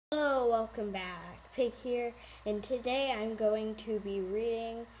welcome back. Pig here, and today I'm going to be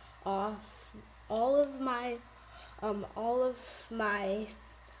reading off all of my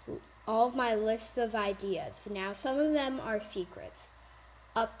lists of ideas. Now, some of them are secrets.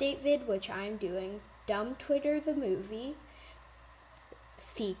 Update vid, which I'm doing. Dumb Twitter the movie.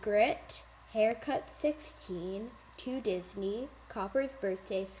 Secret. Haircut 16. To Disney. Copper's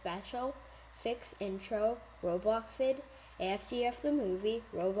birthday special. Fix intro. Roblox vid. ASDF the movie,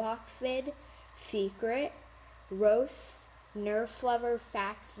 Roblox vid, Secret, Roast, Nerf Lover,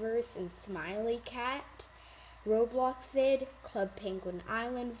 Factverse, and Smiley Cat, Roblox vid, Club Penguin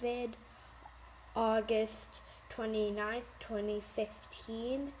Island vid, August 29th,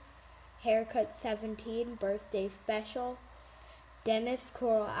 2016, Haircut 17, Birthday Special, Dennis,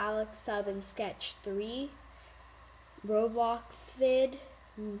 Coral, Alex, Sub, and Sketch 3, Roblox vid,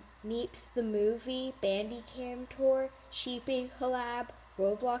 Meets the Movie, Bandicam Tour, Sheepy collab,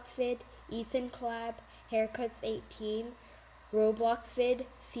 Roblox vid, Ethan collab, Haircuts 18, Roblox vid,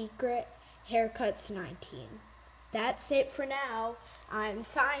 Secret, Haircuts 19. That's it for now. I'm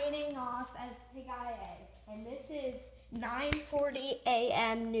signing off as Pig IA, and this is 9:40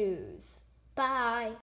 a.m. news. Bye.